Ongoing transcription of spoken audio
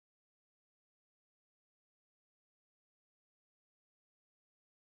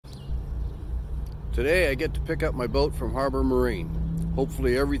Today I get to pick up my boat from Harbor Marine.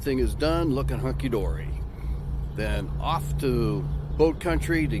 Hopefully everything is done, looking hunky-dory. Then off to boat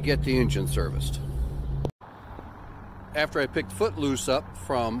country to get the engine serviced. After I picked Foote Loose up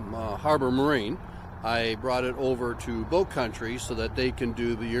from Harbor Marine, I brought it over to boat country so that they can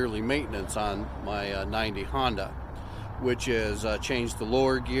do the yearly maintenance on my 90 Honda, which is change the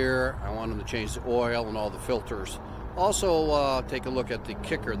lower gear. I want them to change the oil and all the filters. Also take a look at the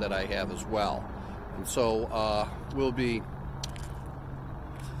kicker that I have as well. And so we'll be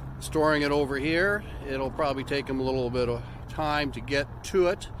storing it over here. It'll probably take them a little bit of time to get to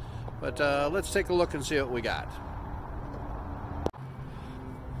it, but let's take a look and see what we got.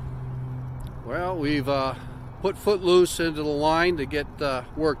 Well, we've put Foote Loose into the line to get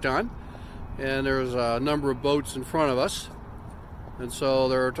work done, and there's a number of boats in front of us, and so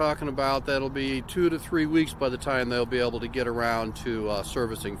they're talking about that'll be 2 to 3 weeks by the time they'll be able to get around to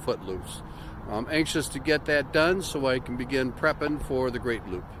servicing Foote Loose. I'm anxious to get that done so I can begin prepping for the Great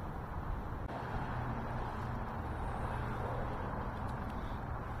Loop.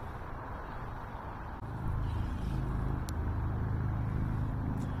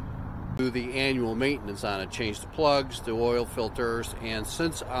 Do the annual maintenance on it, change the plugs, the oil filters, and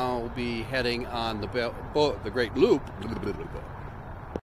since I'll be heading on the Great Loop,